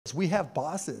We have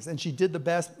bosses, and she did the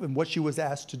best in what she was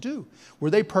asked to do. Were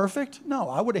they perfect? No,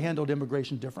 I would have handled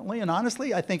immigration differently. And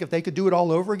honestly, I think if they could do it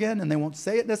all over again, and they won't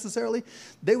say it necessarily,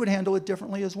 they would handle it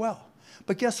differently as well.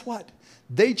 But guess what?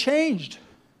 They changed.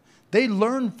 They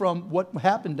learned from what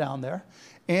happened down there,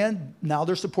 and now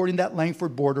they're supporting that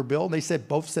Langford border bill. They said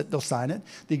both said they'll sign it.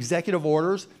 The executive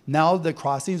orders, now the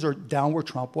crossings are down where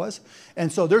Trump was.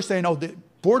 And so they're saying, oh, the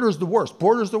border's the worst.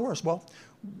 Border's the worst. Well,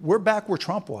 we're back where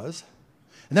Trump was.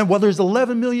 And then, well, there's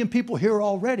 11 million people here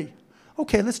already.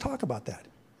 Okay, let's talk about that.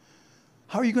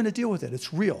 How are you going to deal with it?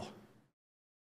 It's real.